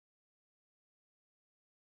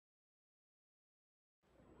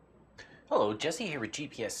Hello, Jesse here with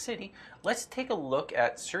GPS City. Let's take a look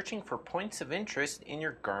at searching for points of interest in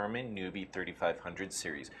your Garmin nuvi 3500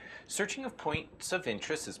 series. Searching of points of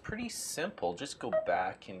interest is pretty simple. Just go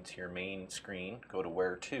back into your main screen, go to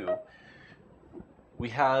Where To. We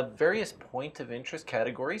have various point of interest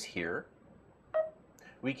categories here.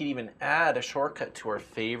 We could even add a shortcut to our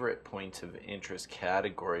favorite points of interest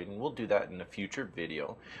category, and we'll do that in a future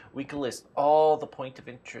video. We can list all the point of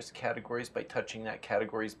interest categories by touching that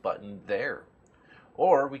categories button there.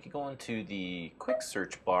 Or we could go into the quick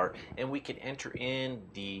search bar and we could enter in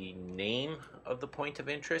the name of the point of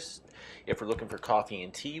interest. If we're looking for coffee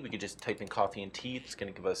and tea, we could just type in coffee and tea. It's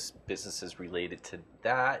going to give us businesses related to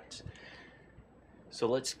that. So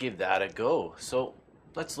let's give that a go. So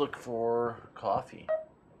let's look for coffee.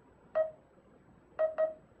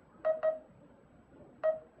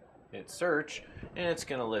 Hit search, and it's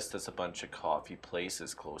going to list us a bunch of coffee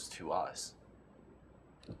places close to us.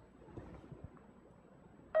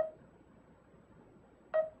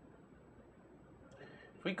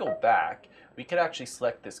 If we go back, we could actually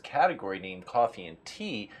select this category named coffee and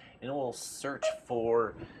tea, and it will search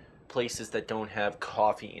for places that don't have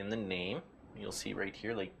coffee in the name. You'll see right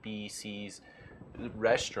here, like BC's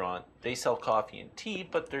restaurant, they sell coffee and tea,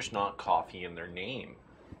 but there's not coffee in their name.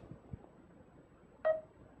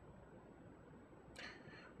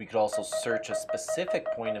 We could also search a specific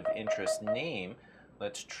point of interest name.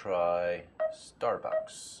 Let's try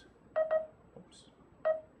Starbucks. Oops.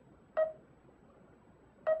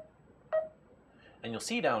 And you'll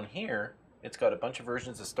see down here, it's got a bunch of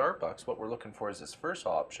versions of Starbucks. What we're looking for is this first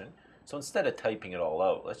option. So instead of typing it all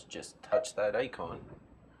out, let's just touch that icon.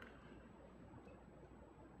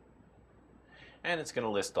 And it's going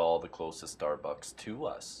to list all the closest Starbucks to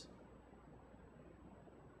us.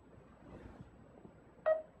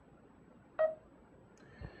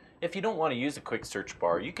 If you don't want to use a quick search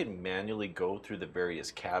bar, you can manually go through the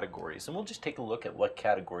various categories, and we'll just take a look at what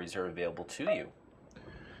categories are available to you.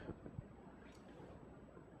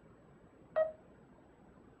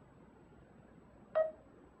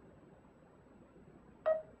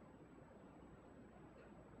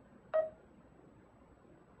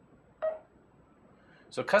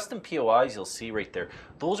 So custom POIs you'll see right there,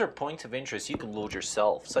 those are points of interest you can load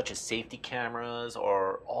yourself, such as safety cameras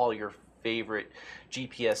or all your favorite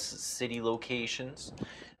GPS city locations.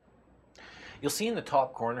 You'll see in the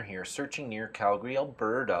top corner here, searching near Calgary,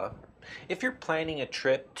 Alberta. If you're planning a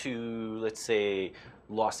trip to, let's say,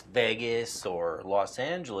 Las Vegas or Los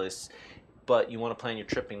Angeles, but you want to plan your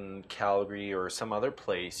trip in Calgary or some other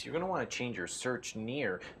place, you're going to want to change your search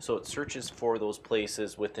near so it searches for those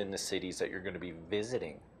places within the cities that you're going to be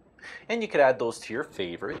visiting. And you could add those to your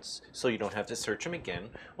favorites so you don't have to search them again.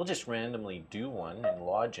 We'll just randomly do one in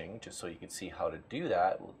lodging just so you can see how to do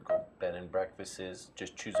that. We'll go bed and breakfasts,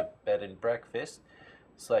 just choose a bed and breakfast,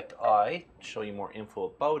 select I, show you more info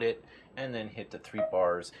about it, and then hit the 3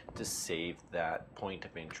 bars to save that point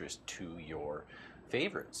of interest to your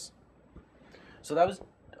favorites. So that was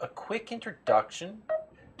a quick introduction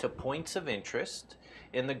to points of interest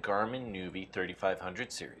in the Garmin nuvi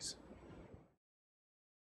 3500 series.